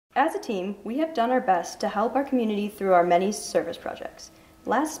As a team, we have done our best to help our community through our many service projects.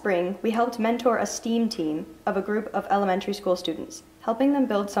 Last spring, we helped mentor a STEAM team of a group of elementary school students, helping them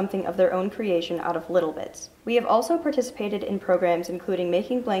build something of their own creation out of little bits. We have also participated in programs including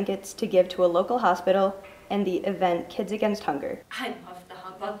making blankets to give to a local hospital and the event Kids Against Hunger. I loved the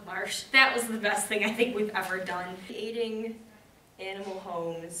Humbug March. That was the best thing I think we've ever done. Creating animal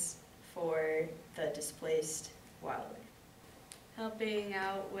homes for the displaced wildlife. Helping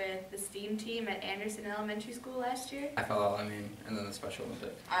out with the STEAM team at Anderson Elementary School last year. FLL, and then the Special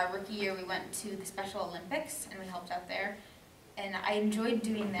Olympics. Our rookie year we went to the Special Olympics and we helped out there. And I enjoyed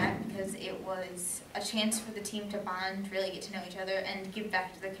doing that because it was a chance for the team to bond, really get to know each other, and give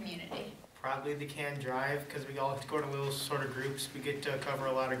back to the community. Probably the can drive, because we all go to little sort of groups. We get to cover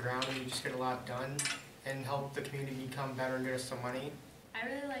a lot of ground and we just get a lot done and help the community become better and get us some money. I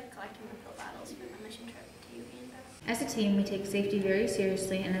really like collecting the pill bottles for my mission trip to Uganda. As a team, we take safety very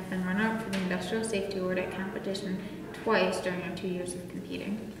seriously and have been runner-up for the Industrial Safety Award at competition twice during our 2 years of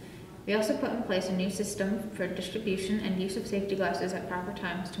competing. We also put in place a new system for distribution and use of safety glasses at proper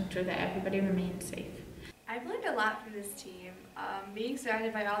times to ensure that everybody remains safe. I've learned a lot from this team. Being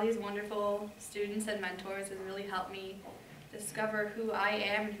surrounded by all these wonderful students and mentors has really helped me discover who I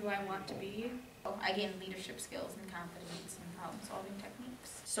am and who I want to be. I gained leadership skills and confidence and problem-solving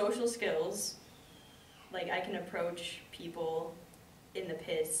techniques. Social skills, like I can approach people in the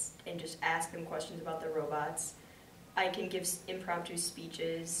pits and just ask them questions about the robots. I can give impromptu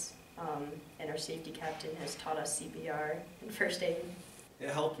speeches, and our safety captain has taught us CPR and first aid. It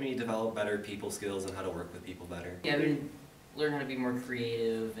helped me develop better people skills and how to work with people better. Yeah, I learn how to be more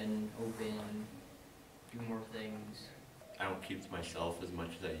creative and open, do more things. I don't keep to myself as much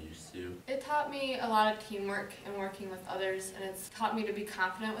as I used to. It taught me a lot of teamwork and working with others, and it's taught me to be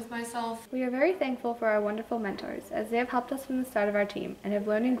confident with myself. We are very thankful for our wonderful mentors, as they have helped us from the start of our team and have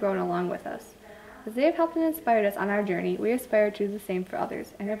learned and grown along with us. As they have helped and inspired us on our journey, we aspire to do the same for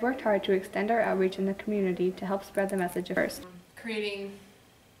others and have worked hard to extend our outreach in the community to help spread the message of FIRST. Creating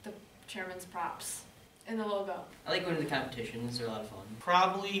the chairman's props and the logo. I like going to the competitions, they're a lot of fun.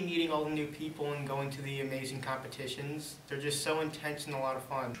 Probably meeting all the new people and going to the amazing competitions. They're just so intense and a lot of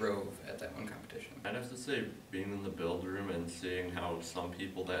fun. Drove at that one competition. I'd have to say being in the build room and seeing how some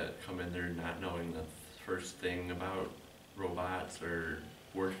people that come in there not knowing the first thing about robots or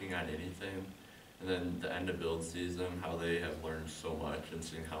working on anything, and then the end of build season, how they have learned so much and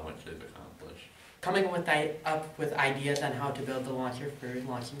seeing how much they've accomplished. Coming up with ideas on how to build the launcher for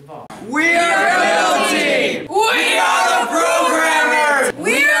launching the ball. We are Build Team! We are the programmers!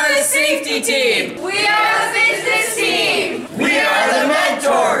 We are the safety team! We